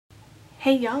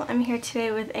Hey y'all, I'm here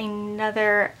today with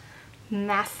another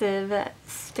massive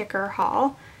sticker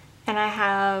haul, and I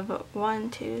have 5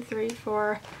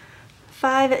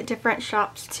 different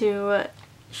shops to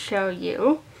show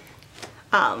you.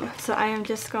 So I am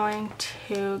just going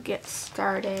to get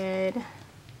started.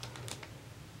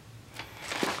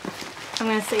 I'm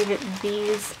going to save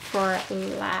these for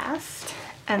last,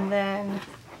 and then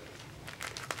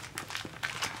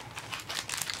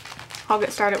I'll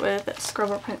get started with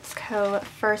Scribble Prints Co.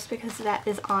 first because that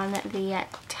is on the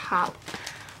top.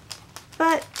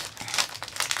 But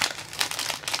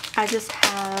I just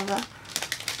have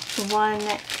one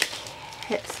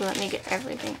kit, so let me get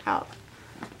everything out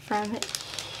from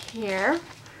here.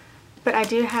 But I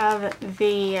do have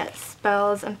the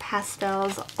Spells and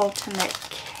Pastels Ultimate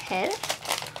Kit.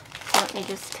 So let me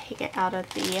just take it out of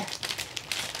the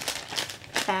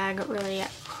bag really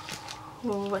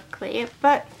quickly.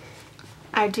 But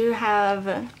I do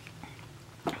have,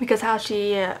 because how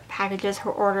she packages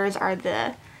her orders are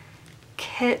the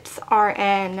kits are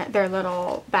in their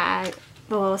little bag,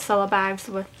 the little cello bags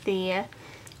with the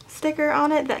sticker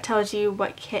on it that tells you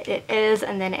what kit it is,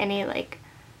 and then any like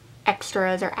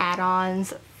extras or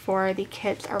add-ons for the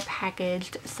kits are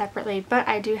packaged separately. But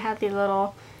I do have the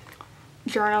little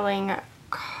journaling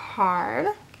card,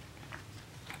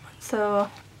 so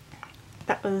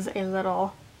that was a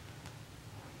little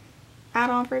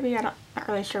add-on freebie. I'm not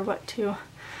really sure what to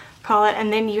call it.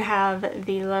 And then you have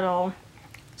the little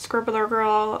Scribbler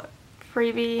Girl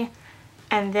freebie,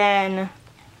 and then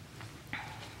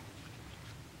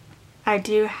I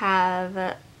do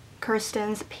have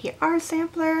Kirsten's PR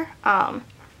sampler,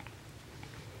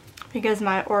 because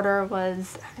my order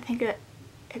was, I think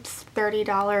it's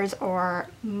 $30 or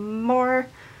more.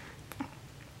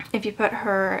 If you put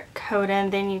her code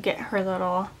in, then you get her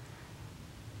little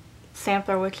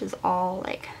sampler, which is all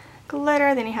like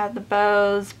glitter. Then you have the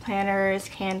bows, planners,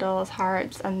 candles,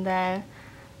 hearts, and then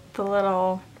the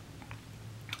little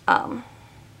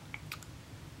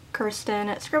Kirsten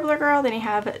Scribbler Girl. Then you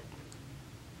have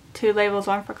 2 labels,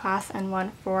 one for class and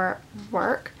one for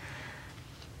work.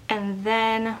 And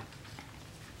then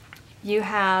you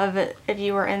have, if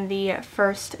you were in the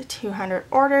first 200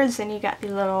 orders, then you got the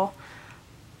little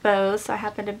bows. So I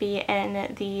happen to be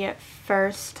in the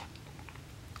first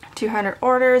 200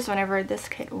 orders whenever this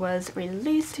kit was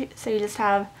released. So you just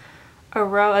have a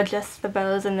row of just the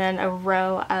bows and then a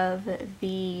row of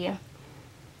the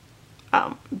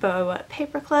bow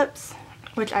paper clips,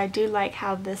 which I do like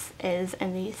how this is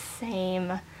in the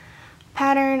same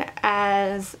pattern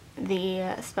as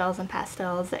the Spells and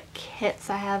Pastels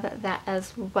kits. I have that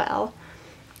as well.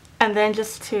 And then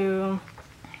just to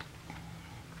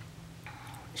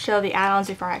show the add-ons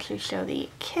before I actually show the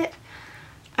kit,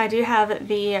 I do have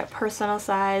the personal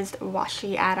sized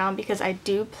washi add-on because I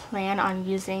do plan on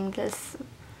using this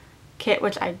kit,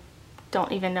 which I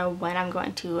don't even know when I'm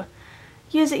going to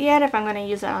use it yet, if I'm going to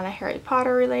use it on a Harry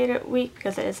Potter related week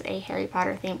because it is a Harry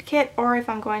Potter themed kit, or if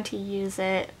I'm going to use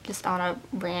it just on a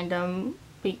random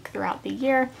week throughout the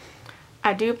year.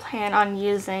 I do plan on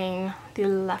using the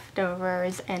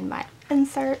leftovers in my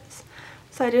inserts.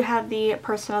 So I do have the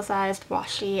personal sized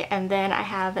washi, and then I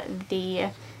have the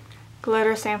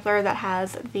glitter sampler that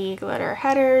has the glitter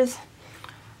headers,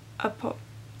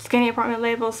 skinny apartment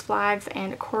labels, flags,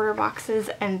 and quarter boxes.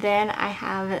 And then I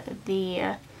have the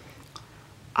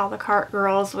a la carte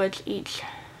girls, which each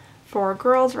 4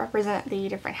 girls represent the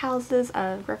different houses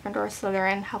of Gryffindor,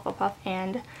 Slytherin, Hufflepuff,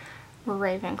 and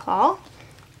Ravenclaw.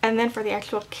 And then for the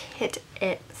actual kit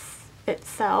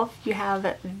itself, you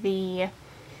have the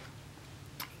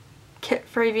kit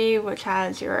freebie, which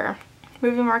has your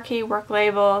movie marquee, work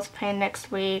labels, plan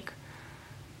next week,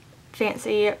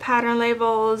 fancy pattern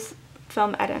labels,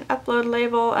 film edit and upload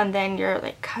label, and then your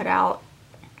like cut out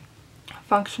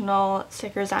functional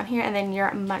stickers down here, and then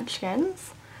your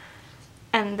munchkins.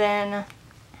 And then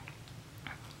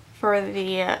for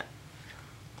the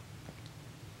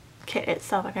kit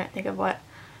itself, I can't think of what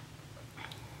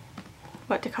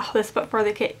to call this, but for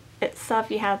the kit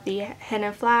itself you have the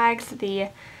hidden flags, the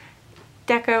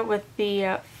deco with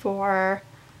the 4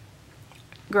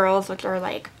 girls, which are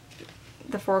like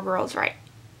the 4 girls right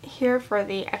here. For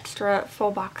the extra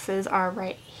full boxes are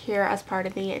right here as part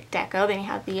of the deco. Then you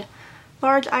have the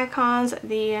large icons,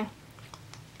 the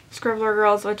Scribbler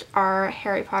Girls, which are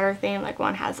Harry Potter themed, like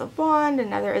one has a wand,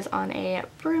 another is on a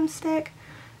broomstick.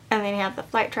 And then you have the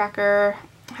flight tracker,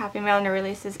 Happy Mail, new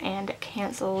releases, and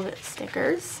canceled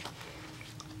stickers.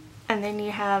 And then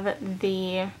you have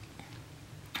the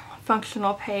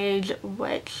functional page,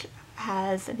 which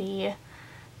has the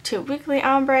 2 weekly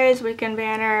ombres, weekend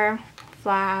banner,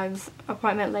 flags,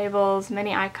 appointment labels,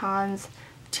 mini icons,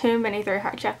 2 mini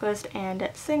 3-heart checklist, and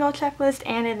single checklist.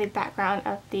 And in the background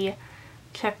of the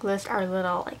checklist are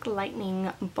little like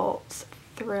lightning bolts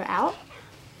throughout.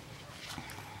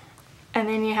 And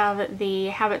then you have the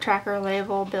habit tracker,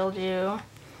 label, build you,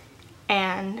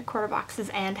 and quarter boxes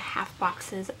and half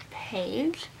boxes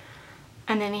page.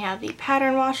 And then you have the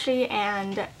pattern washi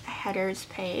and headers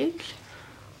page.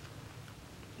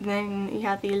 Then you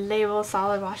have the label,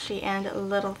 solid washi, and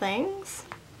little things.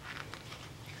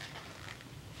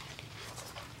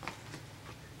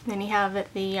 Then you have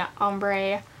the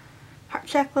ombre heart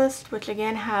checklist, which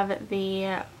again have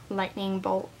the lightning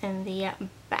bolt in the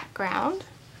background.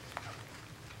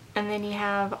 And then you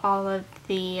have all of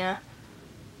the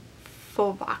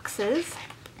full boxes.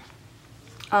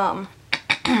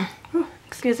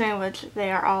 Excuse me, which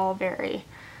they are all very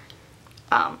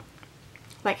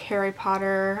like Harry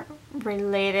Potter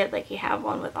related. Like you have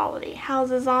one with all of the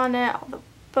houses on it, all the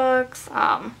books,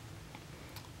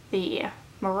 the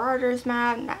Marauders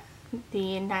map,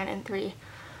 the 9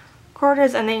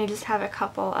 3/4, and then you just have a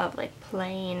couple of like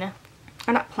plain,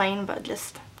 or not plain, but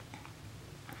just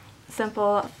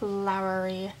simple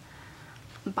flowery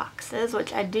boxes,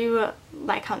 which I do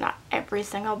like how not every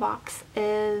single box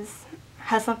has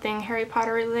something Harry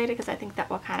Potter related, because I think that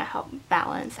will kind of help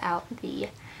balance out the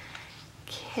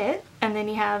kit. And then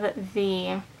you have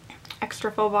the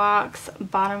extra full box,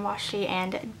 bottom washi,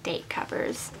 and date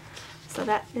covers. So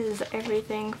that is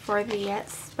everything for the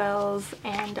Spells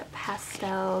and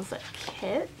Pastels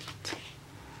kit.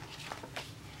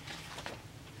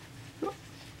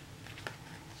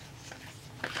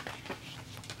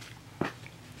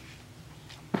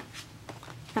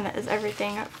 And that is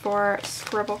everything for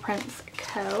Scribble Prints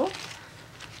Co.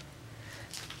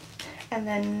 And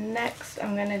then next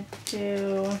I'm going to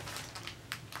do,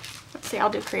 let's see, I'll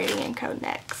do Creating&Co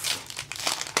next.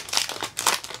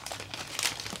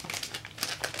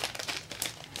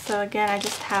 So again, I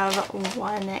just have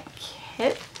one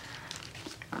kit.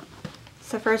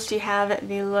 So first you have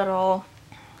the little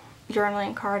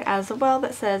journaling card as well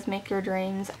that says make your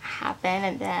dreams happen,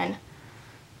 and then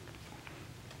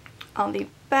on the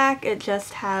back it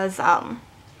just has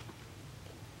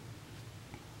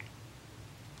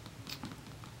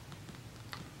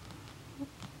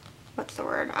what's the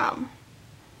word,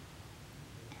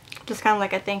 just kind of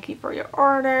like a thank you for your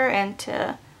order, and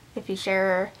to, if you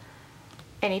share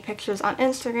any pictures on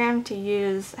Instagram, to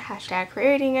use hashtag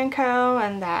Creating&Co,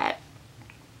 and that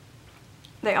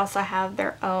they also have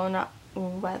their own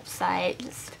website,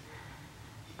 just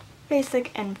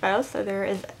basic info. So there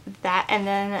is that, and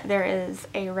then there is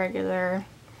a regular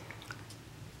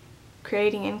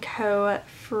Creating&Co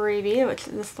freebie, which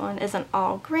this one isn't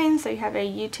all green. So you have a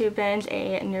YouTube binge,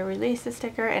 a new releases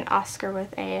sticker, an Oscar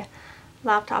with a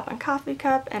laptop and coffee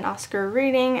cup, an Oscar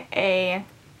reading, a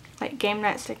like game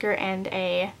night sticker, and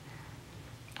a,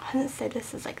 I didn't say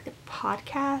this is like the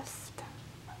podcast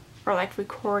or like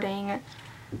recording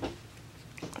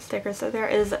sticker. So there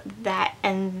is that,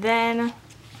 and then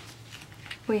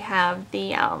we have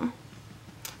the and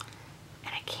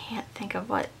I can't think of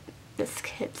what this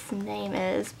kit's name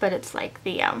is, but it's like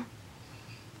the I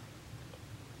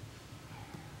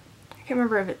can't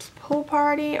remember if it's pool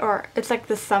party or it's like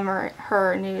the summer,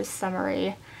 her new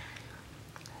summery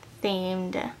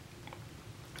themed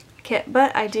kit.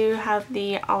 But I do have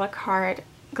the a la carte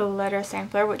glitter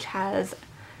sampler, which has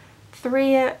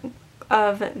 3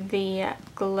 of the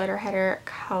glitter header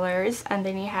colors, and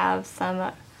then you have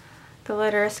some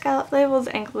glitter scallop labels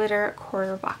and glitter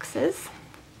quarter boxes.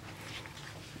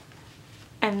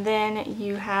 And then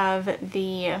you have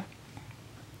the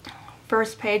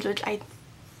first page, which I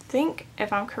think,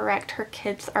 if I'm correct, her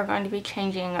kits are going to be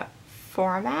changing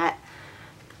format.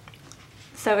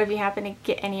 So if you happen to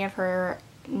get any of her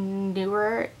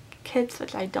newer kits,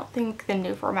 which I don't think the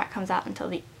new format comes out until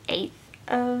the 8th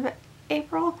of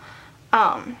April,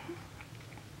 but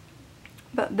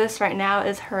this right now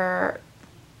is her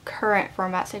current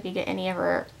format. So if you get any of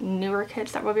her newer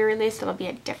kits that will be released, it'll be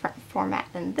a different format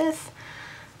than this.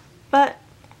 But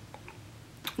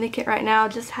the kit right now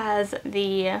just has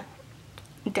the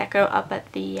deco up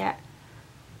at the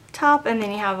top, and then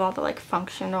you have all the like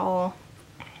functional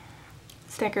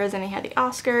stickers, and you have the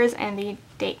Oscars and the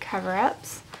date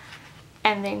cover-ups,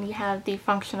 and then you have the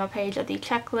functional page of the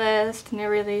checklist, new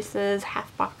releases,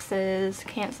 half boxes,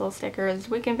 cancel stickers,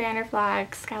 weekend banner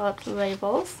flags, scalloped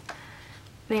labels.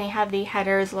 Then you have the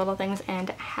headers, little things,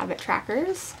 and habit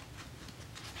trackers.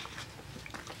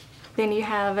 Then you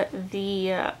have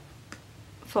the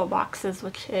full boxes,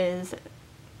 which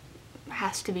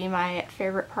has to be my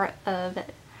favorite part of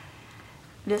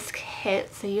this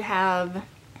kit. So you have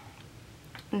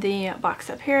the box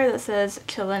up here that says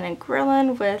chillin' and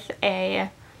grillin' with a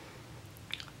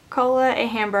cola, a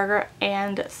hamburger,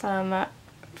 and some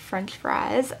french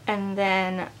fries. And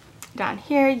then down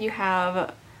here you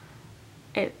have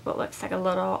what looks like a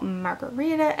little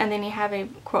margarita, and then you have a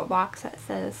quote box that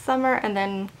says summer, and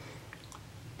then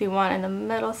the one in the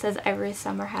middle says every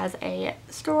summer has a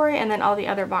story, and then all the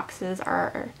other boxes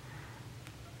are,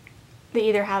 they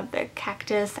either have the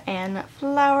cactus and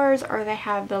flowers, or they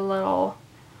have the little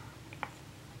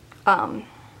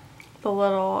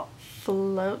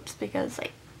floats, because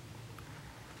like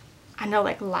I know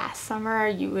like last summer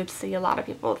you would see a lot of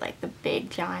people with like the big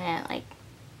giant like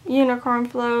unicorn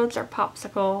floats or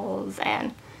popsicles,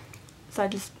 and so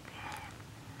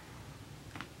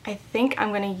I think I'm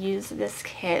going to use this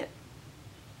kit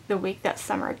the week that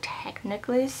summer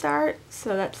technically starts,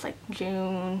 so that's like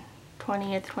June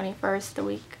 20th, 21st, the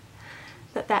week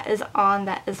that is on.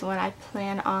 That is when I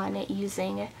plan on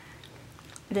using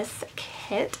this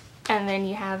kit. And then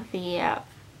you have the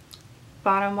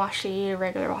bottom washi,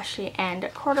 regular washi,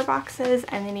 and quarter boxes,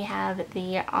 and then you have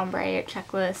the ombre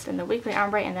checklist and the weekly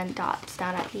ombre, and then dots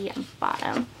down at the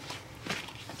bottom.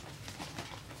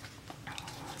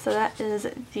 So that is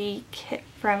the kit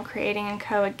from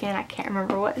Creating&Co. Again, I can't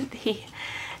remember what the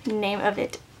name of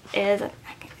it is.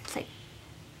 It's like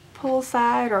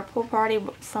poolside or pool party,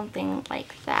 something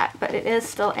like that, but it is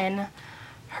still in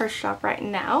her shop right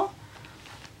now.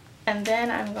 And then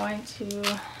I'm going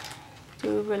to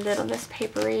do Little Miss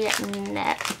Paperie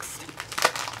next,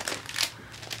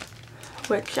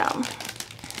 which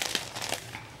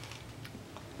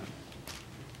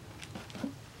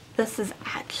this is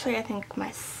actually I think my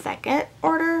second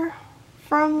order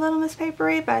from Little Miss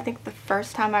Paperie, but I think the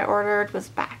first time I ordered was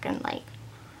back in like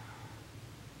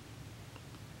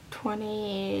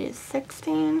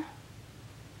 2016.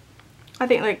 I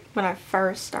think like when I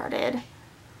first started,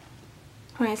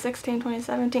 2016,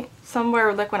 2017,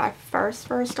 somewhere like when I first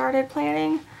started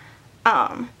planning.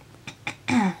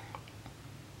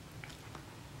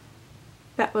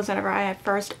 That was whenever I had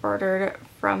first ordered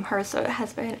from her, so it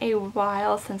has been a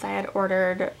while since I had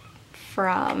ordered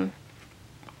from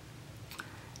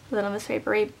Little Miss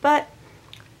Paperie, but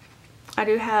I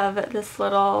do have this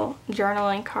little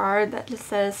journaling card that just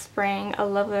says spring, a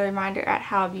lovely reminder at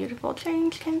how beautiful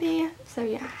change can be. So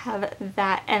yeah, I have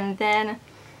that. And then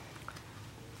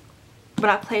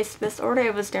when I placed this order,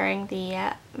 it was during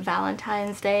the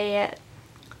Valentine's Day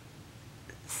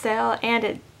sale, and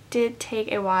it did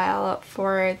take a while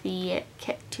for the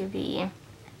kit to be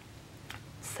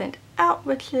sent out,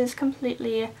 which is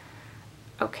completely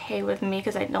okay with me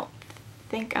because I don't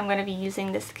think I'm going to be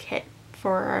using this kit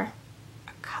for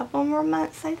a couple more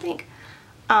months, I think.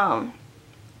 But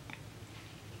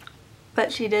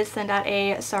she did send out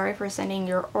a sorry for sending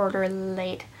your order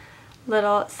late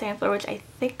little sampler, which I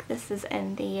think this is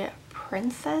in the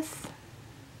princess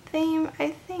theme,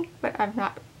 I think, but I'm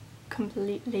not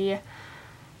completely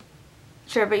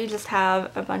sure. But you just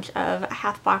have a bunch of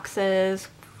half boxes,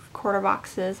 quarter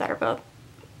boxes that are both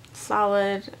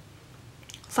solid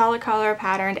color,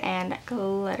 patterned, and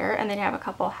glitter, and then you have a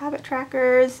couple habit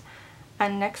trackers, a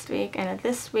next week and a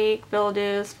this week,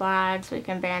 bill-dos, flags,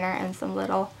 weekend banner, and some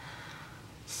little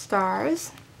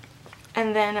stars.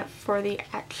 And then for the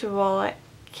actual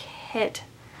kit,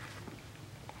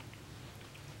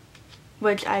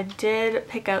 which I did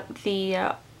pick up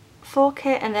the full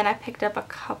kit, and then I picked up a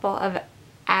couple of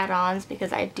add-ons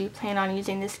because I do plan on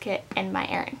using this kit in my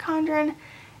Erin Condren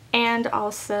and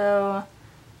also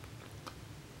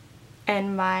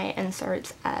in my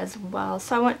inserts as well.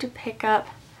 So I want to pick up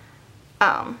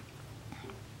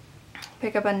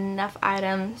enough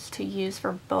items to use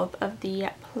for both of the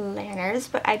planners,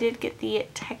 but I did get the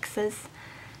Texas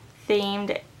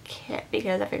themed kit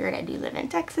because I figured I do live in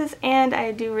Texas and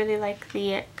I do really like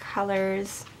the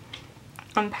colors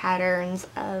and patterns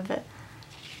of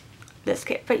this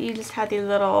kit. But you just have the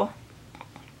little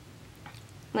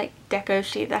like deco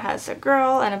sheet that has a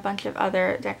girl and a bunch of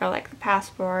other deco like the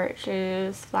passport,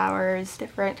 shoes, flowers,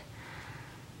 different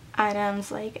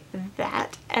items like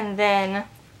that. And then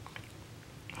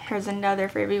here's another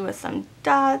freebie with some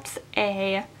dots,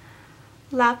 a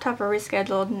laptop, a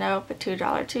rescheduled note, a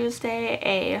 $2 Tuesday,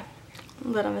 a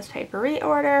Little Miss Paperie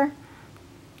order,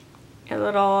 a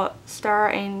little star,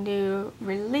 a new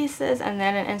releases, and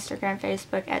then an Instagram,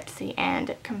 Facebook, Etsy,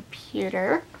 and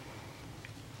computer.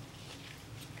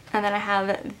 And then I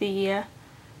have the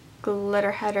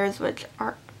glitter headers, which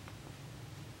are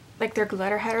like they're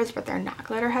glitter headers, but they're not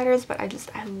glitter headers. But I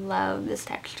love this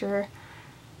texture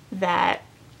that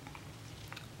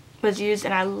was used,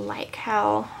 and I like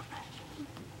how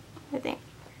I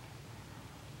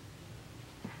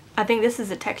think this is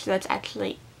a texture that's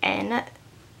actually in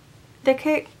the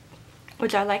kit,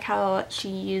 which I like how she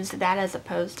used that as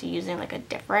opposed to using like a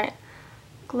different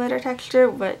glitter texture,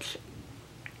 which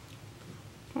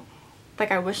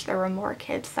like I wish there were more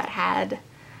kits that had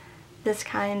this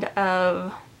kind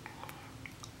of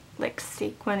like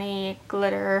sequiny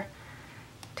glitter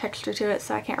texture to it,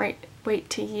 so I can't wait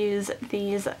to use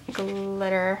these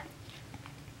glitter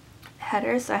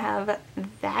headers. So I have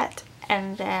that,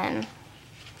 and then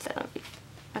so let me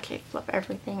actually flip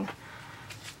everything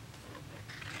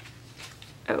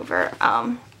over,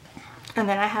 and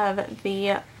then I have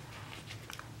the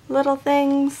little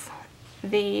things,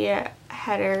 the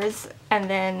headers, and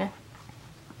then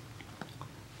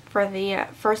for the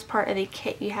first part of the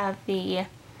kit you have the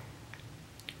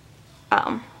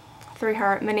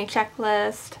 3-heart mini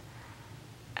checklist,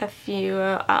 a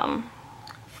few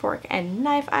fork and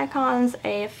knife icons,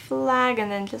 a flag,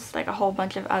 and then just like a whole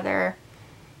bunch of other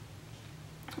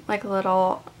like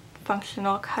little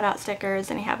functional cutout stickers.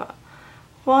 And you have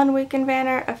one weekend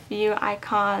banner, a few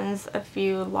icons, a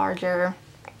few larger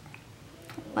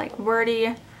like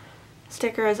wordy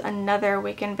stickers, another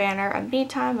weekend banner, a me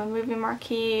time, a movie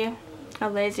marquee, a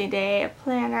lazy day, a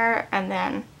planner, and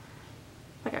then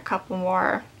like a couple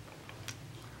more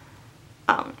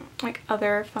like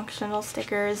other functional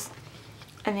stickers.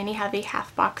 And then you have the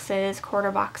half boxes, quarter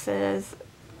boxes,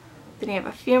 then you have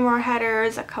a few more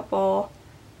headers, a couple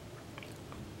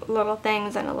little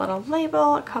things and a little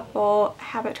label, a couple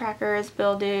habit trackers,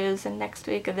 bill dues, and next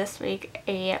week or this week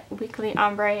a weekly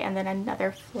ombre, and then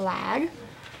another flag.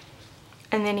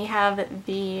 And then you have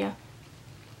the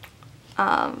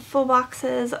full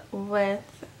boxes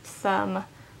with some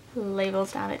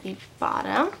labels down at the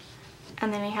bottom.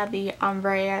 And then you have the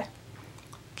ombre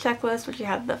checklist, which you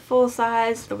have the full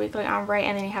size, the weekly ombre,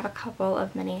 and then you have a couple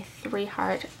of mini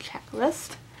 3-heart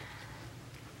checklist.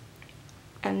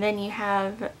 And then you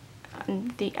have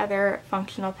the other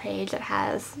functional page that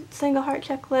has single heart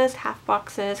checklist, half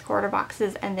boxes, quarter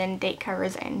boxes, and then date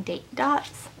covers and date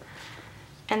dots.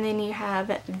 And then you have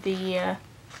the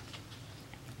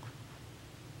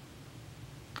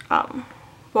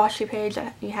washi page.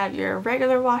 You have your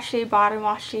regular washi, bottom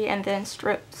washi, and then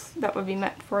strips that would be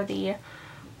meant for the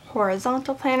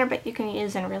horizontal planner, but you can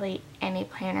use in really any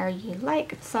planner you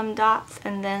like. Some dots,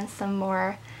 and then some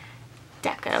more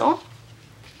deco.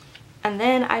 And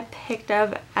then I picked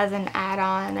up as an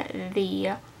add-on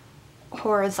the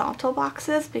horizontal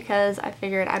boxes because I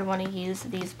figured I'd want to use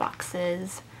these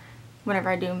boxes whenever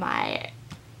I do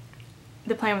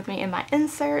the plan with me in my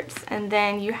inserts. And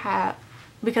then you have,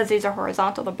 because these are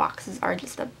horizontal, the boxes are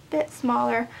just a bit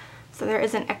smaller, so there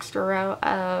is an extra row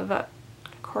of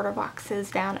quarter boxes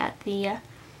down at the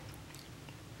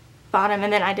bottom.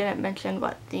 And then I didn't mention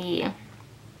what the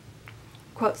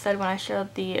quote said when I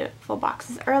showed the full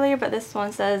boxes earlier, but this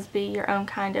one says be your own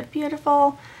kind of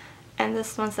beautiful, and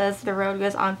this one says the road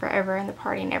goes on forever and the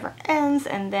party never ends.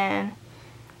 And then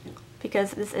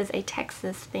because this is a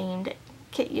Texas themed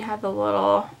kit, you have the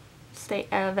little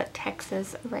state of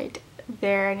Texas right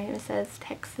there, and it says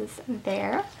Texas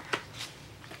there.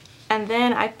 And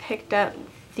then I picked up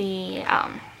the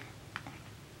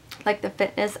like the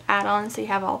fitness add-on, so you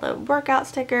have all the workout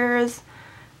stickers,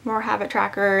 more habit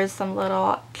trackers, some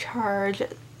little charge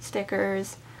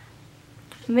stickers,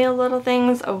 meal little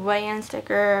things, a weigh-in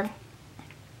sticker,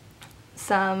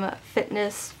 some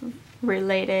fitness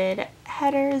related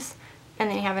headers, and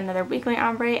then you have another weekly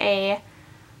ombre, a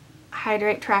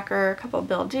hydrate tracker, a couple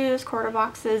bill dues, quarter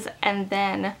boxes, and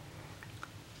then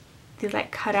these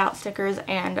like cutout stickers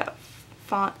and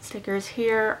font stickers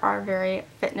here are very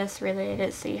fitness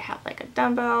related. So you have like a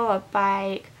dumbbell, a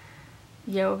bike,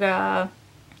 yoga,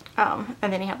 and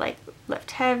then you have like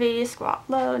lift heavy, squat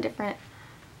low, different,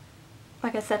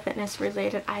 like I said, fitness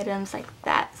related items like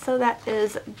that. So that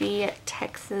is the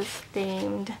Texas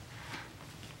themed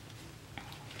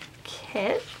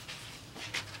kit.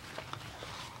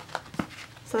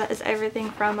 So that is everything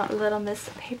from Little Miss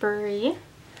Paperie.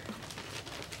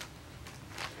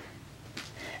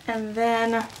 And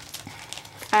then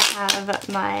I have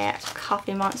my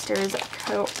Coffee Monsterz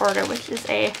Co order, which is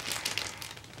a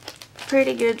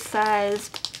pretty good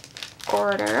sized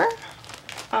order.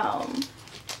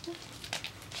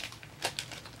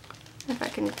 If I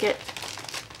can get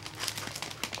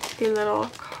the little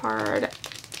card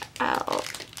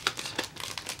out.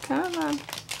 Come on.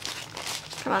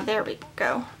 Come on, there we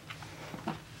go.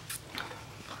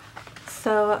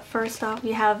 So first off,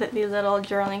 you have the little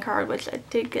journaling card, which I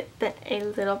did get bent a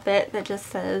little bit, that just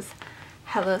says,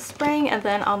 Hello Spring, and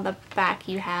then on the back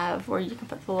you have where you can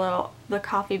put the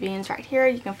coffee beans right here.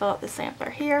 You can fill out the sampler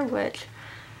here, which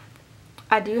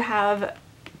I do have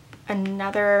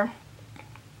another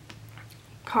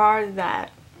card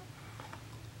that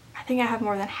I think I have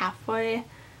more than halfway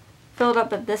filled up,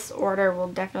 but this order will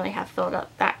definitely have filled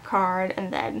up that card,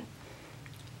 and then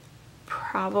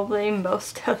probably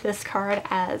most of this card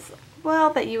as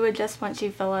well, that you would just, once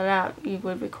you fill it up, you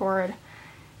would record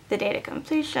the date of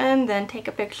completion, then take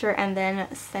a picture, and then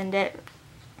send it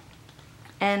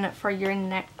in for your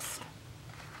next,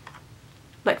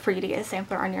 like for you to get a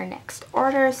sampler on your next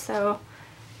order. So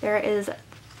there is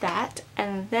that.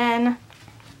 And then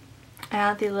I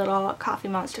have the little Coffee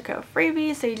Monsterz Co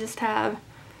freebie. So you just have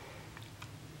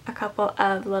a couple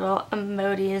of little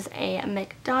emojis, a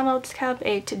McDonald's cup,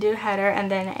 a to-do header,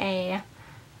 and then a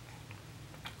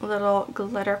little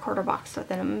glitter quarter box with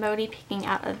an emoji peeking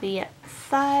out of the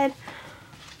side.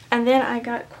 And then I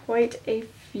got quite a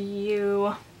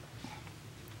few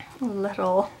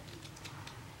little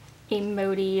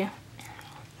emoji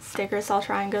stickers, so I'll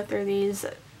try and go through these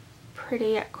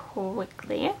pretty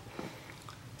quickly.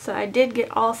 So I did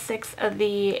get all 6 of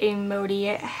the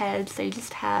emoji heads. So you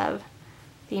just have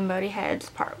the emoji heads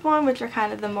part 1, which are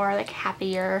kind of the more like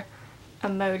happier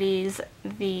emojis,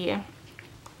 the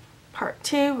part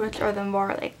 2, which are the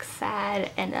more like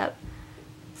sad and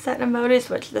upset emojis,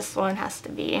 which this one has to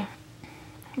be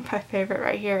my favorite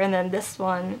right here. And then this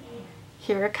one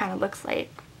here kind of looks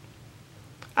like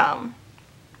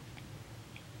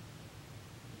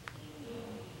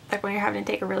when you're having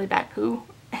to take a really bad poo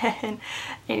and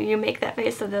you make that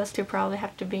face. So those two probably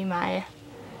have to be my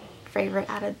favorite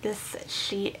out of this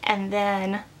sheet. And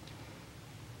then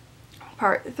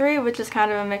part 3, which is kind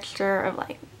of a mixture of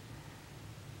like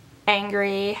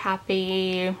angry,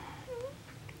 happy,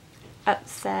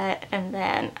 upset, and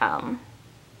then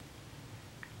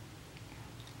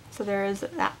so there's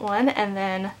that one. And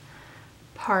then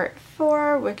part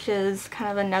 4, which is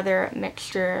kind of another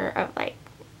mixture of like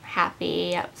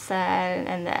happy, upset,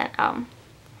 and then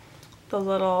the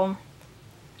little,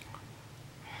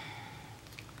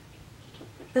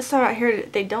 this one right here,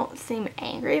 they don't seem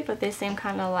angry, but they seem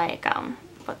kind of like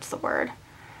what's the word,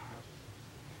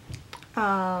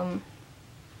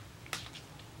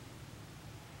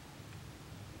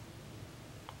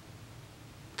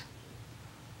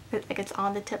 like it's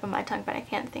on the tip of my tongue, but I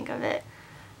can't think of it.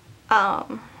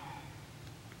 Kind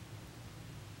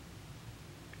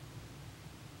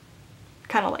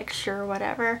of like sure,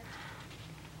 whatever.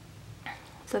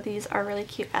 So these are really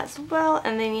cute as well.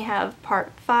 And then you have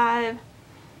part 5,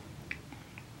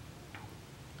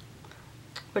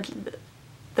 which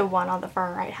the one on the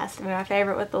far right has to be my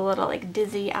favorite, with the little like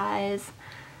dizzy eyes.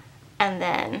 And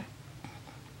then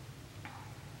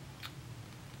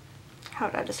how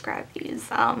would I describe these?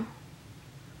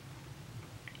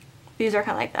 These are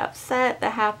kind of like the upset,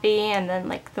 the happy, and then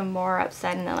like the more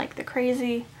upset, and then like the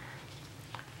crazy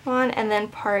one. And then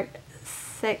part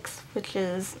 6, which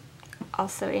is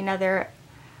also another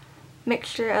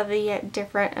mixture of the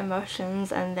different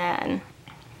emotions, and then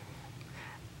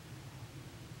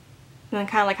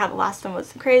kind of like how the last one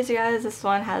was the crazy eyes, this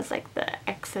one has like the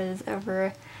X's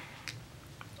over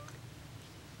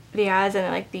the eyes, and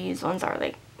then like these ones are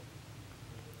like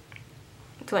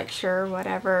sure,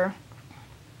 whatever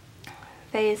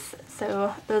face.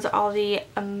 So those are all the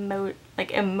emotion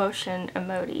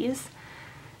emojis.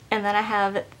 And then I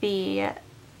have the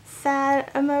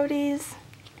sad emojis.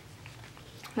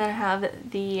 Then I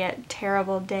have the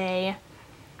terrible day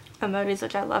emojis,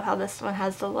 which I love how this one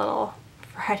has the little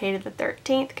Friday the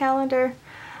 13th calendar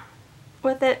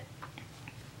with it.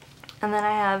 And then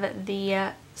I have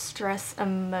the stress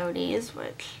emojis,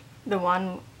 which the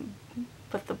one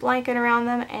with the blanket around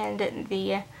them, and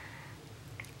the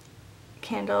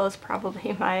candle is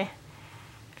probably my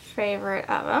favorite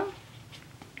of them.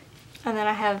 And then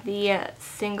I have the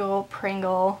single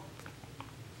Pringle,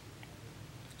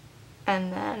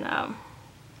 and then I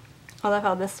love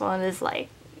how this one is like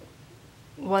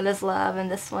what is love, and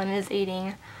this one is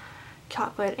eating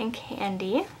chocolate and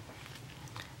candy.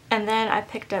 And then I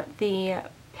picked up the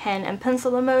pen and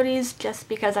pencil emojis just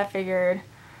because I figured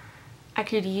I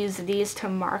could use these to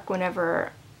mark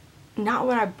whenever, not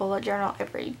when I bullet journal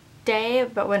every day,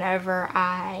 but whenever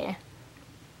I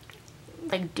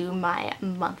like do my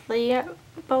monthly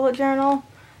bullet journal,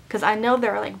 because I know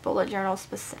there are like bullet journal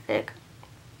specific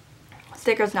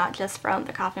stickers, not just from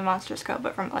the Coffee Monsterz Co,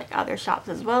 but from like other shops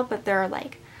as well, but they're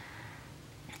like,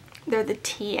 they're the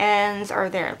TNs, or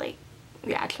they're like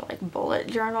the actual like bullet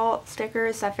journal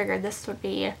stickers. So I figured this would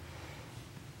be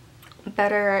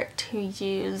better to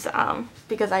use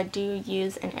because I do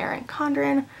use an Erin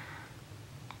Condren,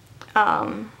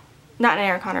 not an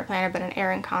Erin Condren planner, but an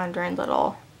Erin Condren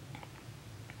little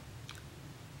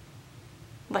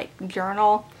like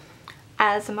journal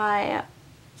as my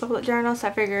bullet journal, so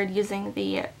I figured using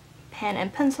the pen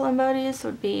and pencil emojis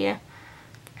would be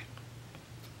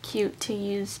cute to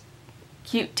use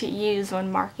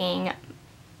when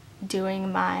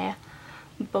doing my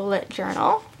bullet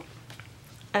journal.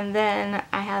 And then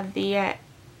I have the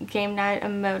game night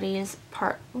emojis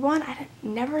part 1. I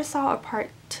never saw a part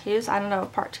 2, so I don't know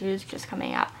if part 2 is just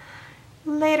coming out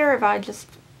later, if I just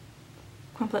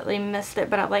completely missed it.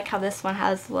 But I like how this one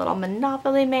has the little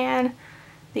Monopoly man,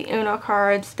 the Uno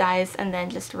cards, dice, and then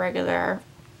just a regular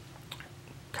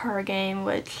card game,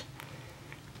 which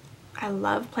I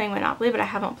love playing Monopoly, but I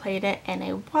haven't played it in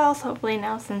a while, so hopefully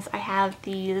now, since I have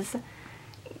these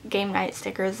game night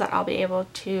stickers, that I'll be able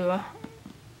to,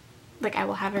 like, I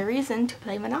will have a reason to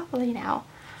play Monopoly now.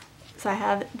 So I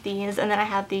have these, and then I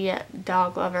have the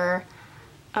dog lover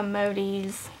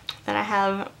emojis. Then I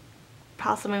have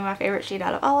possibly my favorite sheet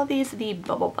out of all of these, the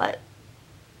bubble butt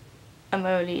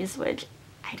emojis, which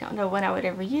I don't know when I would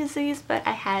ever use these, but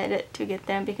I had to get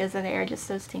them because they are just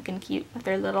so stinking cute with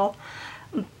their little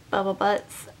bubble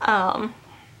butts.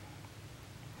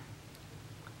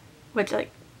 Which,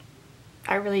 like,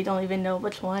 I really don't even know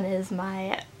which one is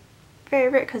my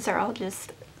favorite because they're all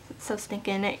just so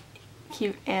stinking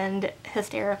cute and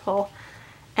hysterical.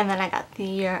 And then I got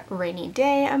the rainy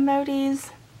day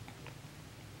emojis.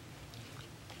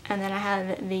 And then I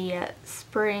have the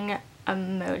spring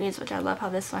emojis, which I love how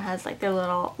this one has like their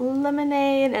little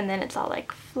lemonade, and then it's all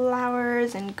like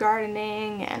flowers and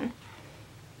gardening and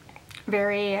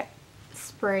very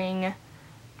spring.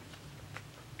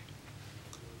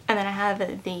 And then I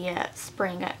have the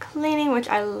spring cleaning, which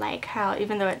I like how,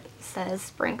 even though it says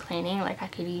spring cleaning, like I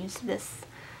could use this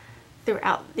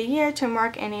throughout the year to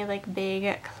mark any like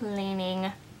big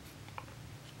cleaning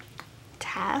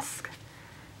task.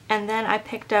 And then I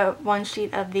picked up one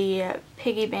sheet of the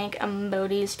piggy bank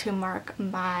emojis to mark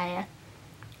my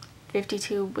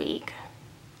 52-week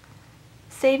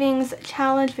savings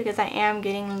challenge, because I am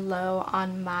getting low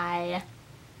on my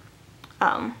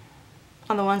on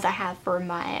the ones I have for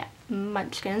my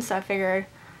munchkins. So I figured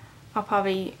I'll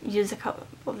probably use a couple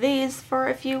of these for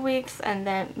a few weeks and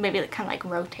then maybe like kind of like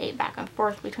rotate back and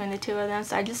forth between the two of them.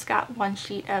 So I just got one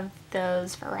sheet of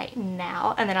those for right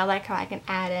now. And then I like how I can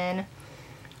add in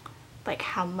like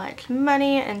how much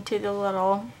money into the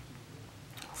little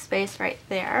space right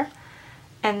there.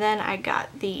 And then I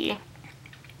got the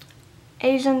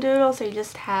Asian doodle, so you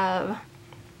just have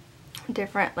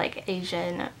different like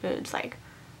Asian foods like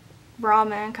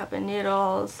ramen, cup of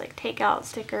noodles, like takeout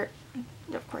sticker.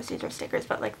 Of course these are stickers,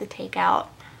 but like the takeout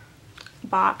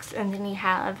box. And then you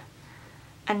have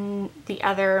the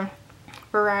other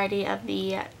variety of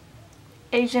the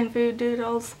Asian food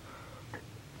doodles.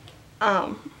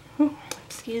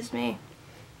 Excuse me.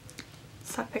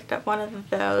 So I picked up one of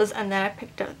those, and then I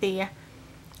picked up the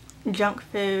junk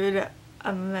food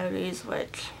emojis,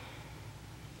 which,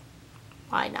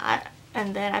 why not?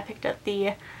 And then I picked up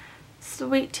the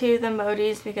sweet tooth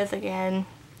emojis because, again,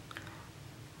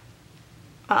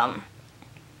 why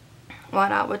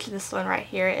not? Which this one right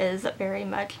here is very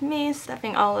much me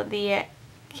stuffing all of the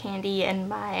candy in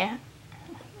my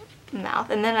mouth.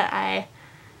 And then I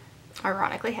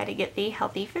ironically had to get the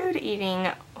healthy food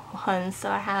eating ones, so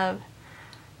I have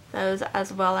those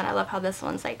as well. And I love how this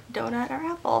one's like donut or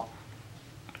apple.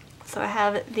 So I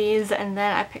have these, and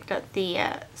then I picked up the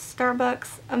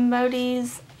Starbucks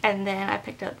emojis, and then I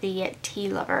picked up the tea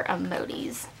lover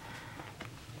emojis.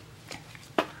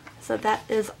 So that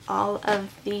is all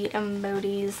of the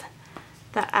emojis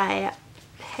that I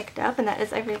picked up, and that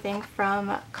is everything from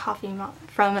the Coffee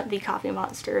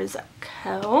Monsterz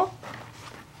Co.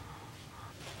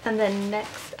 And then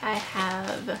next I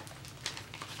have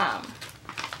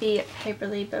the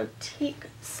Paperly Bowtique.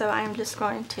 So I'm just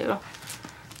going to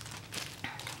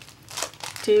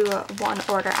do one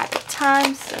order at a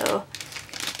time. So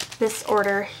this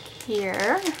order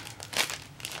here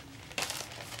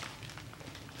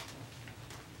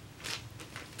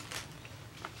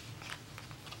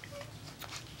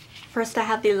first I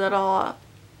have the little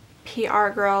PR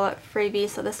Girl freebie.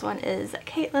 So this one is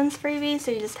Caitlin's freebie.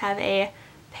 So you just have a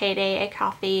payday, a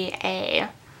coffee, a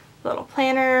little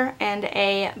planner, and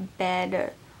a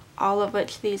bed, all of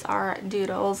which these are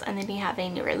doodles. And then you have a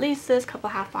new releases, couple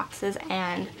half boxes,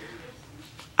 and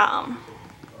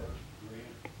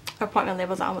appointment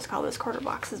labels. I almost call those quarter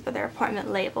boxes, but they're appointment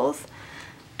labels.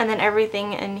 And then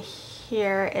everything in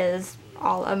here is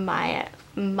all of my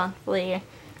monthly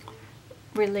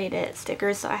related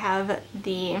stickers. So I have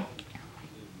the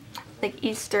like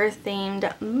Easter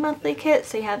themed monthly kit.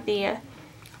 So you have the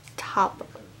top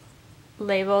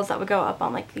labels that would go up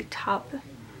on like the top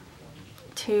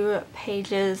 2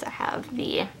 pages. I have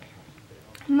the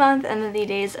month and then the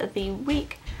days of the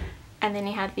week, and then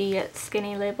you have the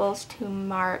skinny labels to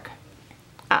mark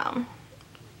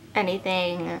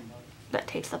anything that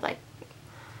takes up like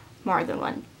more than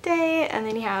one day, and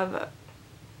then you have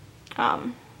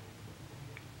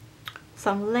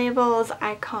some labels,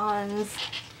 icons,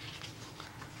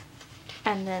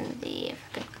 and then if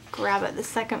I can grab it, the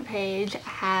second page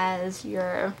has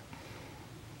your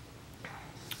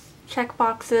check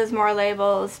boxes, more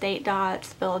labels, date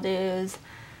dots, bill dues,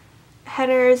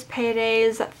 headers,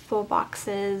 paydays, full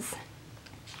boxes,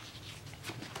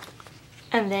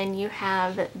 and then you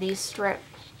have the strip,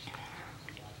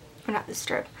 or not the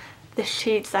strip, the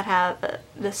sheets that have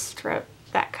the strip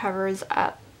that covers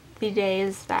up the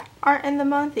days that aren't in the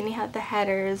month, and you have the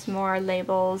headers, more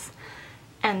labels,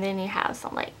 and then you have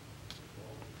some like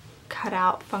cut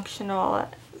out functional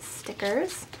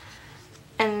stickers.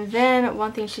 And then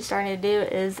one thing she's starting to do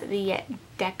is the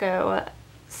deco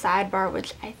sidebar,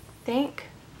 which I think,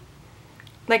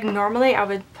 like normally I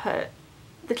would put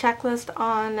the checklist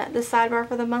on the sidebar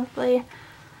for the monthly,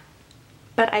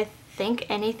 but I think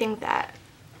anything that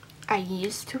I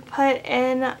used to put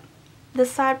in the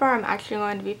sidebar I'm actually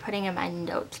going to be putting in my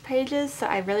notes pages, so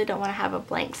I really don't want to have a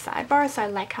blank sidebar. So I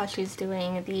like how she's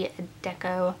doing the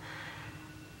deco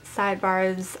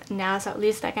sidebars now, so at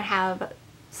least I can have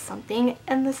something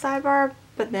in the sidebar,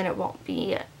 but then it won't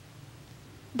be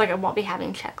like, I won't be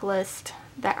having checklists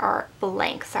that are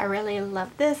blank. So I really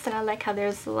love this, and I like how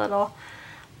there's a little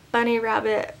bunny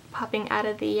rabbit popping out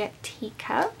of the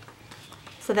teacup.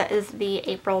 So that is the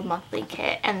April monthly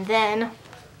kit. And then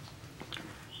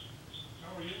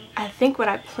I think what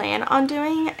I plan on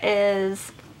doing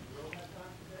is,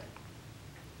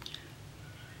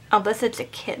 unless it's a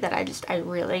kit that I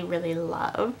really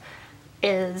love,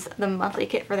 is the monthly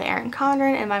kit for the Erin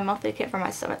Condren and my monthly kit for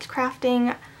my So Much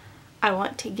Crafting. I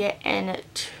want to get in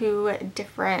 2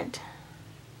 different,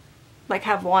 like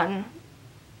have one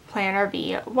planner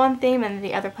be one theme and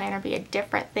the other planner be a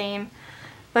different theme.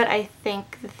 But I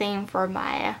think the theme for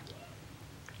my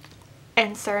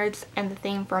inserts and the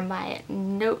theme for my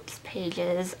notes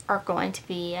pages are going to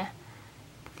be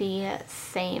the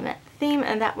same theme,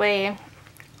 and that way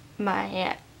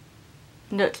my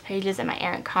notes pages and my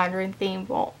Erin Condren theme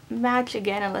won't match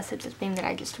again, unless it's a theme that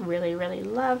I just really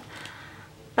love.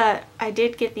 But I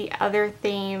did get the other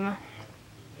theme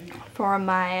for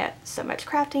my So Much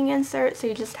Crafting insert, so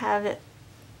you just have it,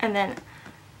 and then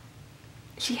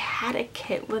she had a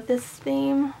kit with this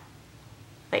theme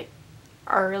like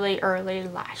early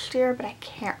last year, but I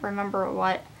can't remember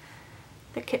what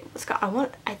the kit was called.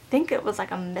 I think it was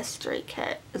like a mystery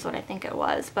kit is what I think it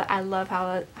was, but I love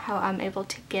how I'm able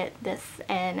to get this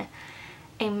in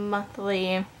a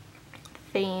monthly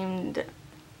themed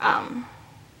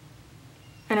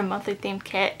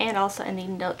kit, and also in the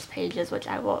notes pages, which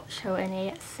I will show in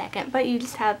a second. But you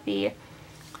just have the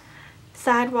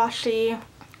side washi,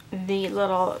 the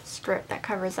little strip that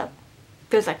covers up,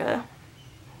 there's like a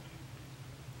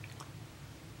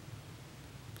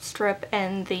strip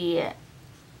in the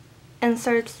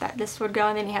inserts that this would go,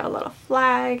 and then you have a little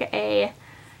flag, a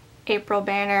April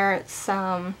banner,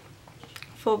 some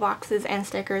full boxes and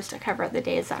stickers to cover up the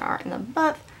days that aren't in the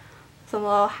month, some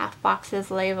little half boxes,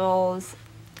 labels,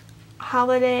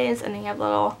 holidays, and then you have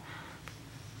little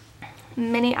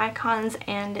mini icons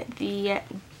and the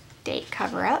date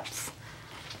cover-ups.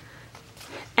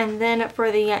 And then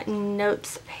for the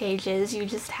notes pages, you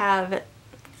just have,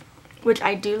 which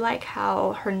I do like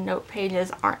how her note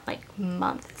pages aren't like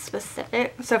month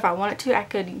specific. So if I wanted to, I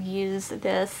could use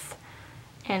this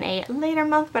in a later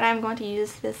month, but I'm going to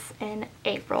use this in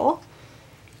April.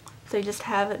 So you just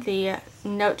have the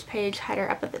notes page header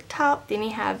up at the top, then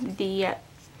you have the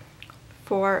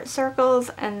 4 circles,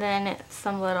 and then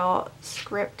some little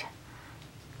script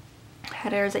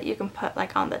headers that you can put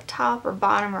like on the top or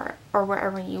bottom or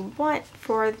wherever you want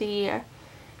for the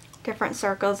different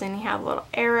circles. And you have little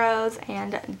arrows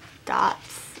and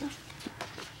dots,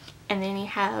 and then you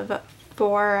have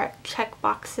 4 check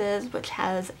boxes, which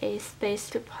has a space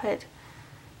to put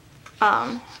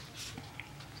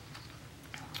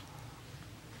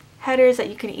headers that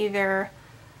you can either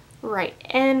write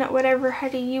in whatever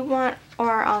header you want,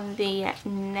 or on the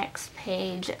next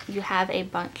page you have a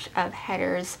bunch of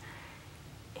headers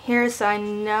here. So I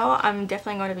know I'm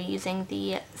definitely going to be using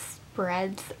the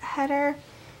spreads header,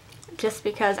 just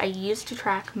because I used to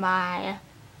track my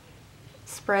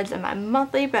spreads in my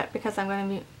monthly, but because I'm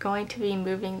going to be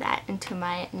moving that into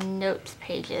my notes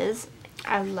pages,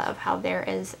 I love how there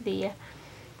is the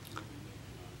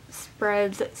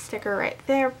spreads sticker right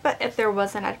there. But if there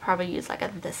wasn't, I'd probably use like a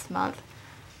this month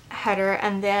header.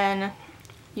 And then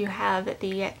you have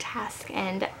the task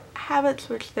and habits,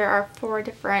 which there are 4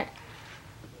 different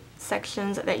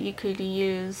sections that you could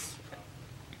use.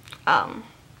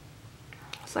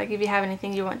 So like if you have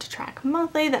anything you want to track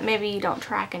monthly that maybe you don't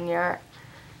track in your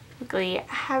weekly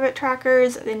habit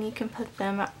trackers, then you can put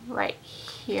them right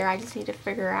here. I just need to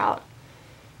figure out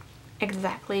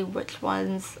exactly which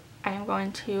ones I am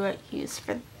going to use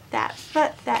for that.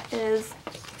 But that is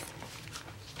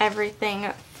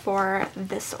everything for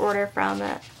this order from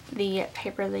the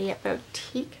Paperly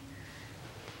Boutique.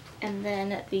 And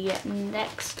then the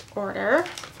next order,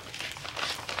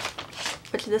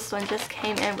 which this one just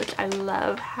came in, which I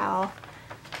love how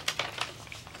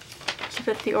she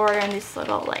put the order in this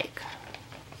little like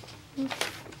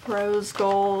rose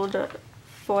gold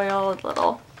foiled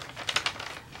little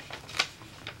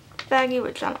baggie,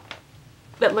 which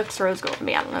that looks rose gold to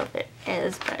me. I don't know if it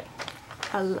is, but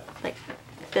I love, like,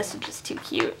 this is just too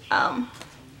cute.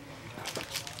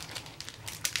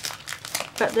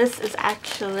 But this is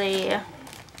actually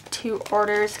 2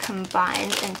 orders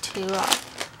combined into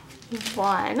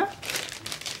one.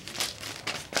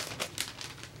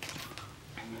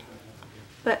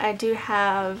 But I do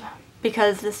have,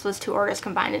 because this was 2 orders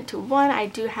combined into one, I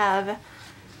do have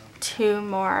 2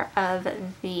 more of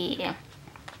the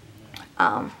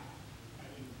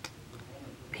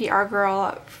PR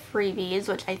Girl freebies,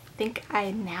 which I think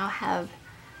I now have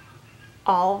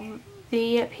all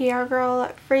the PR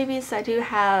Girl freebies. So I do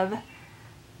have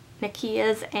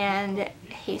Nakia's and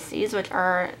Hasey's, which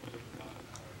are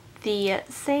the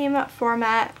same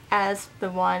format as the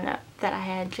one that I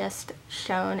had just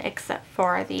shown, except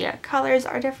for the colors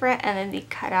are different, and then the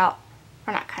cutout,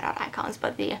 or not cutout icons,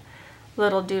 but the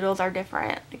little doodles are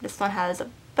different. Like this one has a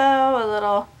bow, a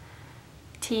little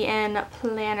TN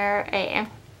planner, I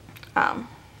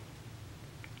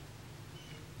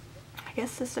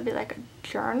guess this would be like a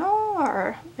journal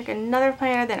or like another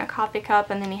planner, then a coffee cup,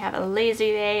 and then you have a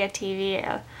lazy day, a TV,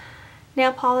 a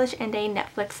nail polish, and a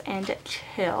Netflix and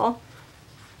chill.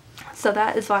 So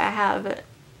that is why I have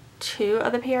 2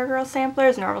 of the PR Girl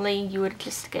samplers. Normally you would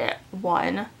just get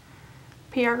 1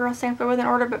 PR Girl sampler with an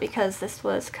order, but because this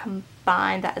was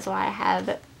combined, that is why I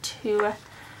have 2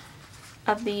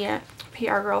 of the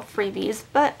PR Girl freebies.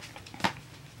 But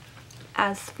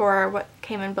as for what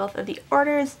came in both of the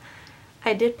orders,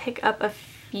 I did pick up a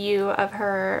few of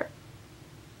her,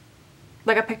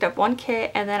 like I picked up 1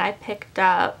 kit, and then I picked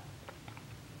up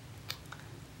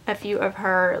a few of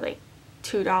her like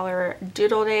 $2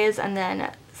 doodle days, and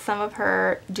then some of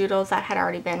her doodles that had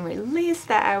already been released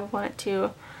that I wanted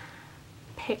to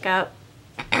pick up.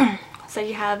 So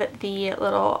you have the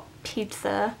little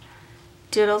pizza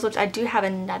doodles, which I do have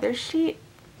another sheet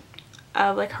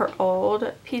of like her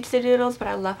old pizza doodles, but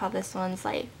I love how this one's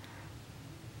like,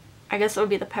 I guess it would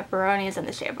be the pepperonis in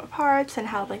the shape of hearts, and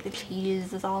how like the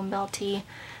cheese is all melty.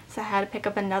 So I had to pick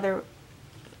up another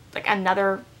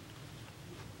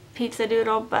pizza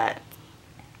doodle, but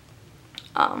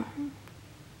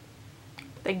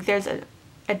like there's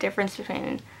a difference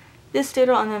between this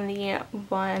doodle and then the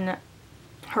one,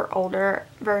 her older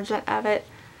version of it.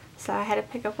 So I had to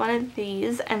pick up one of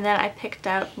these, and then I picked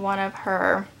up one of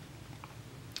her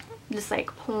just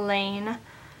like plain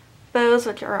bows,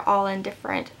 which are all in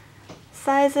different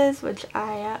sizes, which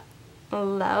I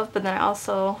love. But then I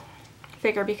also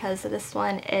figure because this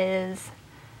one is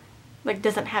like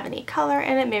doesn't have any color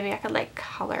in it, maybe I could like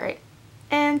color it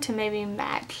in to maybe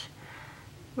match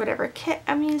whatever kit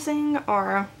I'm using,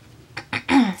 or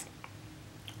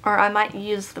or I might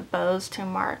use the bows to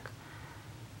mark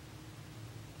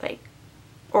like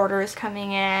orders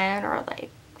coming in, or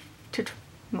like to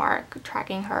mark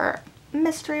tracking her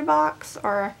mystery box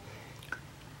or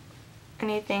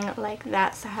anything like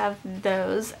that. So I have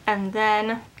those, and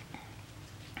then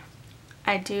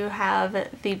I do have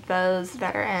the bows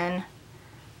that are in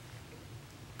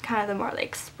kind of the more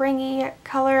like springy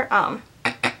color.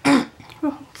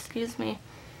 Excuse me.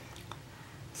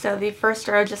 So the first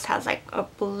row just has like a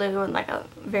blue and like a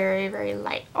very, very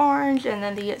light orange, and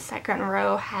then the second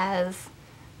row has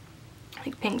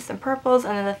like pinks and purples,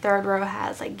 and then the third row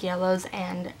has like yellows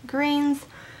and greens.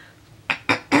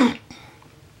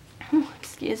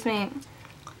 Excuse me.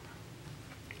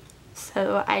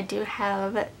 So I do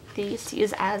have these to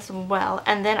use as well,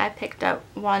 and then I picked up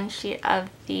 1 sheet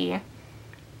of the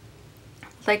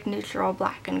like neutral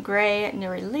black and gray new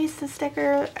releases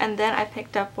sticker, and then I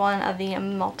picked up 1 of the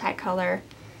multicolor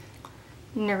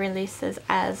new releases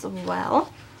as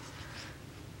well.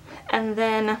 And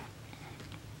then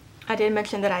I did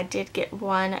mention that I did get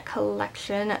one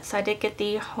collection, so I did get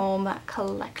the home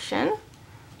collection,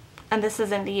 and this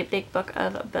is in the Big Book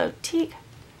of Boutique.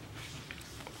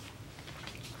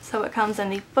 So it comes in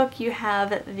the book. You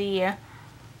have the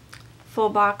full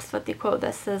box with the quote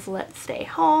that says "Let's stay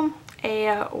home,"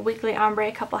 a weekly ombre,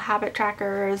 a couple habit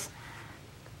trackers,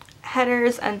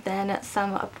 headers, and then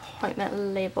some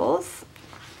appointment labels.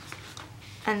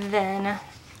 And then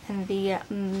in the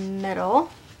middle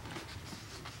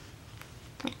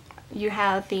you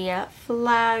have the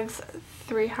flags,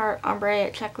 3-heart ombre,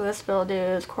 checklist,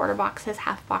 bill-dos, quarter boxes,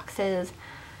 half boxes,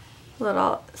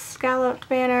 little scalloped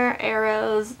banner,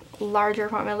 arrows, larger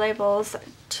appointment labels,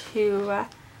 2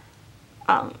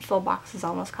 full boxes,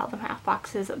 almost call them half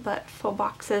boxes, but full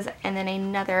boxes, and then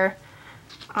another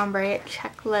ombre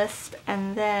checklist.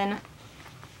 And then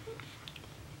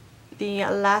the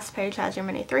last page has your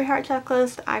mini 3-heart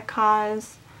checklist,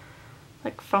 icons,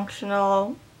 like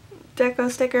functional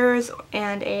deco stickers,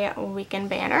 and a weekend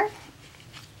banner.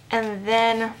 And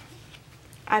then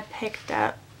I picked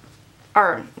up,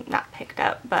 or not picked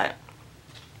up, but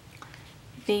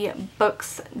the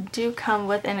books do come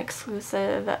with an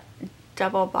exclusive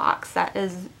double box that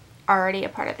is already a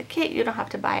part of the kit. You don't have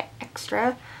to buy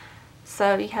extra.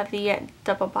 So you have the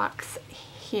double box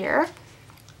here,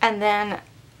 and then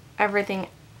everything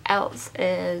else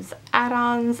is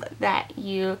add-ons that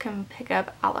you can pick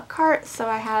up a la carte. So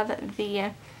I have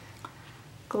the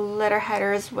glitter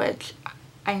headers, which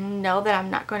I know that I'm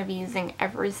not going to be using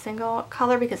every single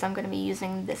color because I'm going to be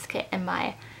using this kit in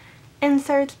my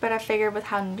inserts, but I figured with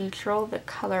how neutral the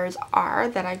colors are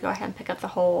that I'd go ahead and pick up the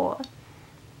whole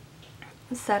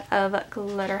set of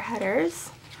glitter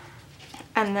headers.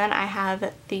 And then I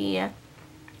have the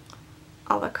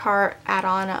a la carte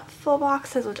add-on full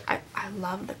boxes, which I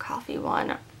love the coffee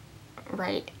one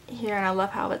right here, and I love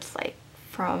how it's like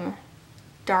from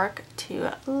dark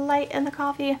to light in the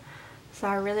coffee, so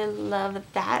I really love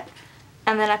that.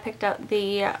 And then I picked up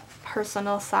the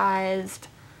personal sized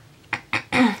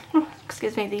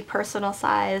excuse me, the personal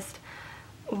sized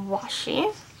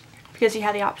washi, because you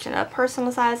have the option of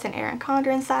personal size and Erin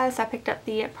Condren size. So I picked up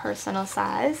the personal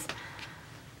size.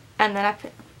 And then I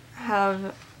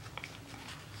have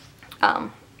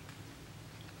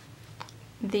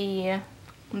the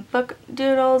book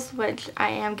doodles, which I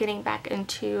am getting back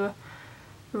into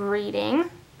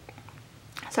reading.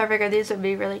 So I figured these would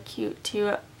be really cute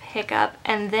to pick up.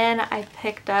 And then I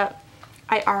picked up,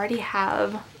 I already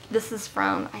have, this is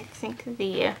from, I think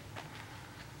the,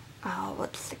 oh,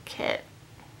 what's the kit?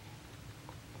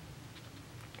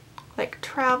 Like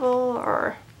travel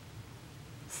or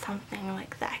something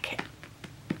like that.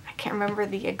 I can't remember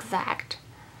the exact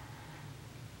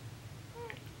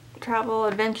travel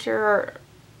adventure.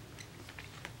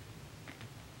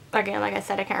 Again, like I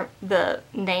said, I can't. The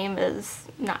name is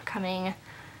not coming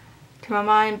to my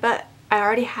mind, but I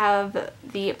already have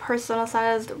the personal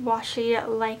sized washi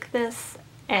like this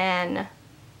and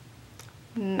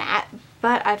matte.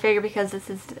 But I figure because this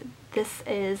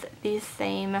is the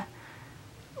same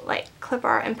like clip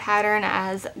art and pattern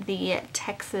as the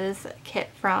Texas kit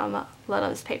from Little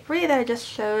Miss Paperie that I just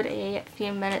showed a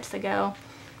few minutes ago,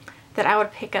 that I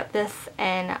would pick up this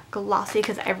in glossy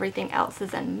because everything else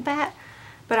is in matte,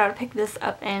 but I would pick this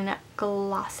up in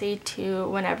glossy too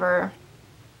whenever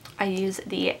I use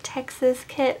the Texas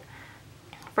kit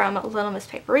from Little Miss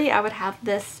Paperie. I would have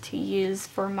this to use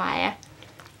for my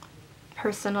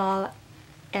personal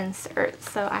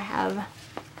inserts. So I have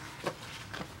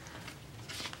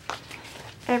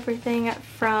everything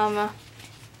from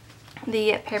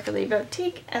the Paperly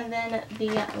Bowtique, and then the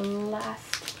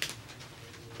last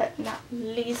but not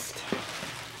least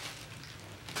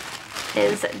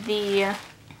is the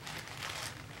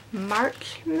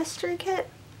March mystery kit.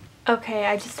 Okay,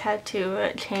 I just had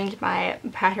to change my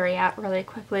battery out really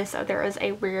quickly, so there was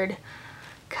a weird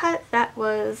cut. That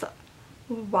was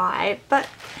why, but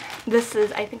this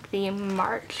is, I think, the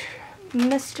March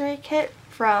mystery kit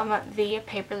from the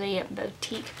Paperly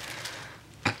Boutique.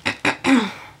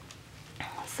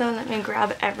 So let me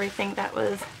grab everything that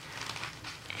was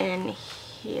in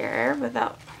here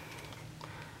without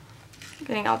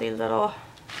getting all these little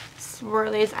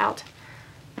swirlies out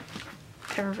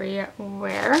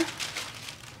everywhere.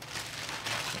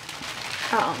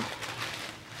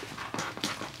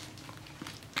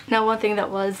 Now, one thing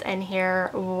that was in here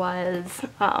was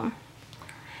an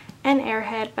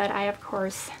airhead, but I of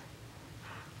course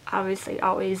obviously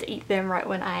always eat them right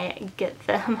when I get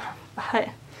them. But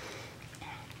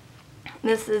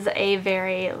this is a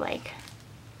very like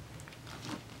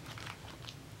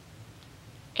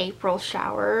April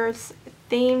showers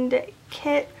themed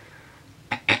kit.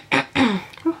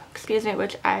 Excuse me,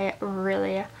 which I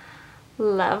really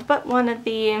love. But one of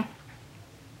the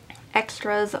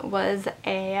extras was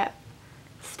a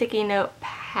sticky note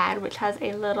pad which has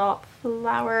a little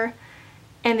flower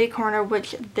in the corner,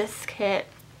 which this kit,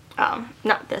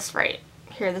 not this right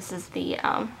here, this is the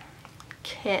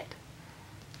kit,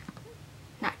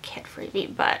 not kit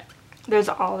freebie, but there's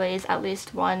always at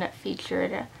least one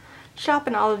featured shop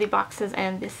in all of the boxes,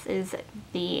 and this is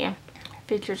the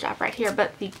featured shop right here.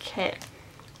 But the kit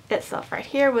itself right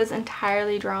here was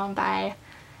entirely drawn by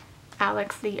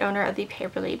Alex, the owner of the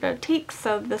Paperly Boutique.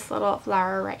 So this little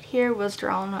flower right here was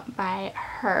drawn by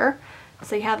her.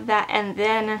 So you have that, and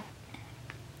then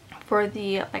for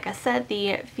the, like I said,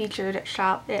 the featured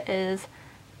shop, it is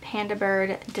Panda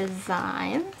Bird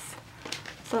Designs.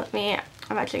 So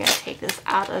I'm actually going to take this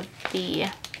out of the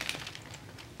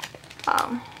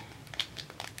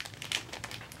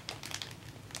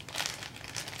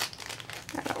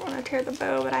I don't want to tear the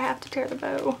bow, but I have to tear the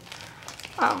bow.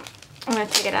 I'm going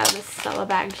to take it out of this cello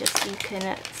bag just so you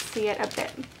can see it a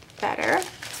bit better.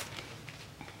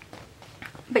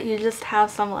 But you just have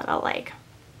some little, like,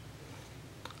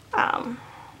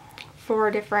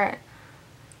 4 different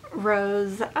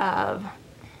rows of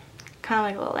kind of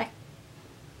like little, like,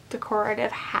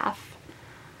 decorative half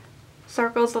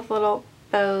circles with little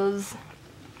bows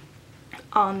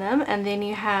on them, and then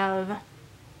you have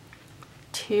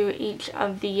 2 each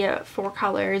of the 4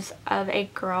 colors of a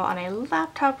girl on a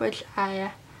laptop, which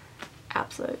I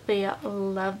absolutely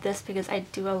love this because I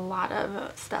do a lot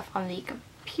of stuff on the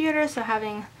computer, so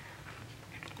having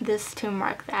this to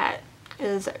mark that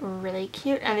is really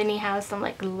cute. And then you have some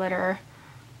like glitter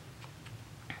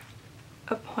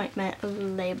appointment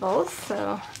labels,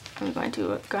 so I'm going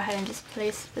to go ahead and just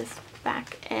place this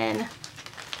back in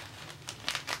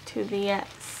to the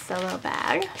cello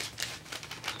bag.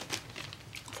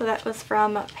 So that was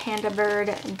from Panda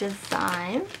Bird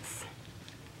Designs.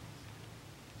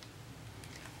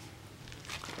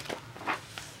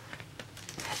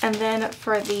 And then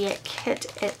for the kit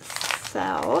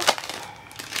itself,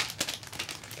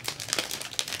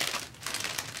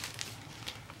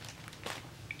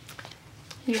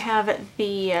 you have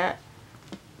the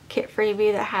kit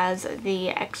freebie that has the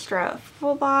extra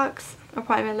full box,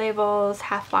 appointment labels,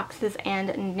 half boxes,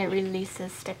 and new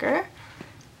releases sticker.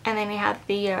 And then you have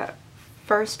the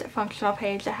first functional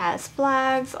page that has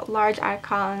flags, large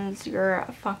icons, your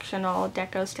functional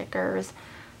deco stickers,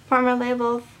 appointment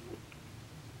label,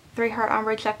 3-heart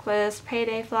ombre checklist,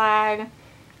 payday flag,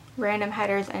 random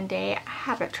headers, and day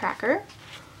habit tracker.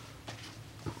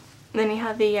 Then you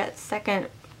have the second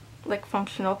like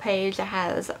functional page that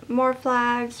has more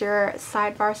flags, your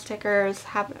sidebar stickers,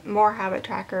 more habit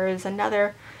trackers,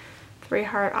 another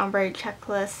 3-heart ombre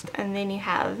checklist, and then you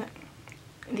have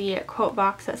the quote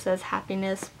box that says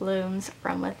happiness blooms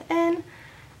from within.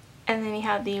 And then you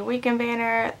have the weekend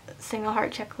banner, single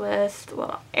heart checklist,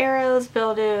 little arrows,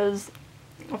 build-dos,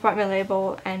 appointment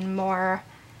label, and more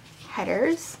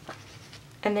headers.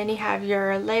 And then you have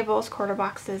your labels, quarter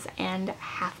boxes, and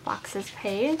half boxes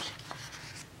page,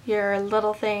 your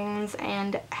little things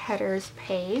and headers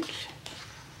page,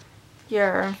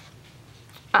 your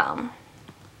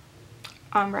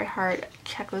ombre heart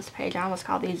checklist page. I almost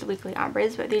call these weekly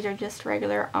ombres, but these are just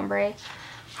regular ombre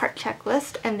heart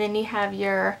checklist. And then you have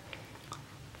your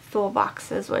full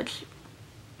boxes, which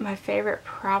my favorite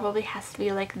probably has to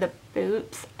be like the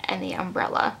boots and the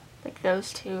umbrella. Like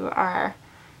those 2 are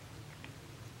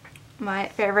my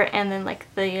favorite. And then like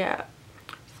the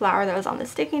flower that was on the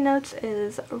sticky notes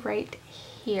is right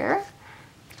here.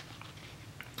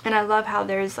 And I love how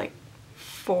there's like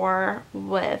 4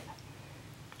 with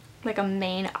like a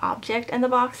main object in the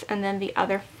box, and then the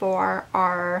other 4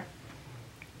 are,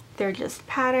 they're just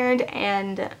patterned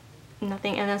and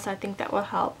nothing in them. So I think that will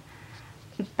help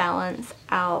balance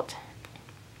out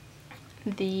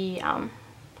the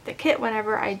kit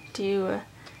whenever I do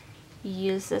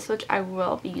use this, which I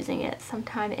will be using it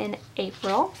sometime in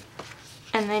April.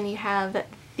 And then you have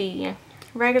the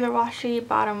regular washi,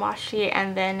 bottom washi,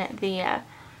 and then the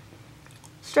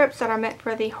strips that are meant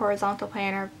for the horizontal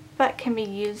planner, but can be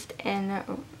used in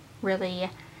really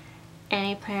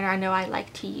any planner. I know I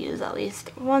like to use at least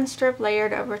 1 strip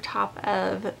layered over top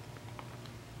of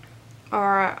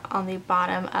or on the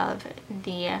bottom of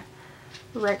the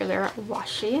regular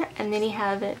washi. And then you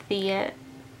have the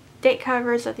date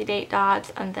covers with the date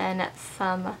dots, and then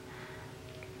some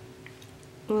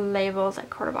labels like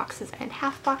quarter boxes and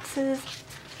half boxes.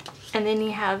 And then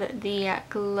you have the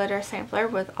glitter sampler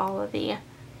with all of the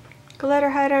glitter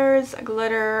headers,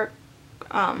 glitter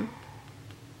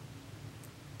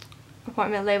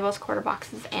appointment labels, quarter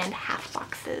boxes, and half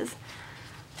boxes.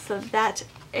 So that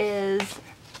is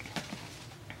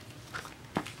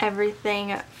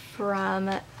everything from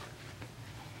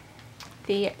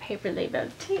the Paperly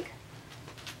Bowtique.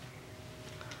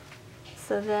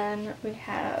 So then we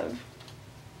have,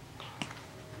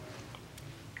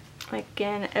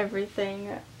 again,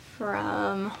 everything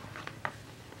from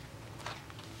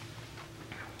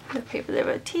the Paperly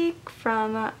Bowtique,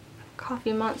 from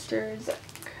Coffee Monsterz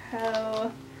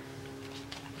Co,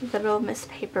 Little Miss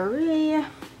Paperie,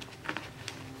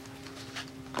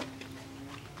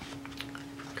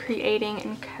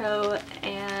 Creating&Co,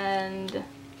 and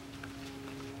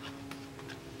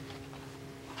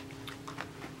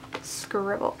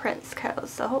Scribble Prints Co.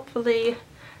 So hopefully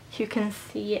you can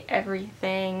see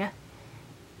everything.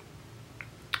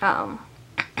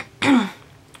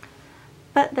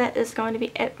 But that is going to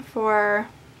be it for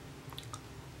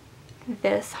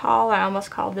this haul. I almost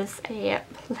called this a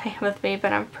play with me,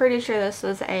 but I'm pretty sure this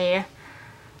was a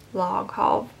log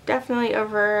haul. Definitely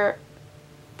over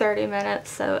 30 minutes,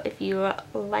 so if you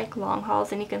like long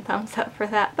hauls, then you can thumbs up for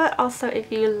that. But also if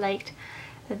you liked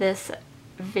this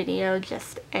video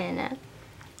just in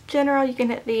general, you can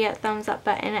hit the thumbs up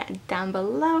button down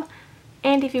below.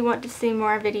 And if you want to see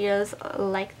more videos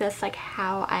like this, like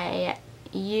how I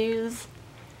use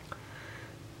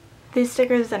these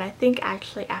stickers, then I think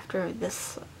actually after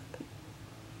this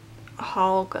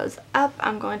haul goes up,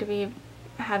 I'm going to be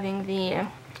having the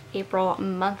April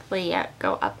monthly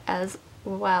go up as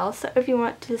well. So if you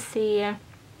want to see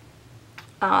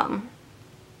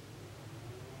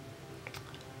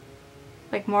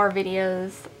like more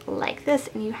videos like this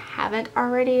and you haven't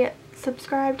already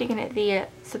subscribed, you can hit the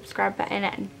subscribe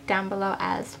button down below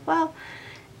as well.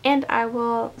 And I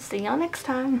will see y'all next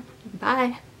time.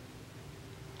 Bye.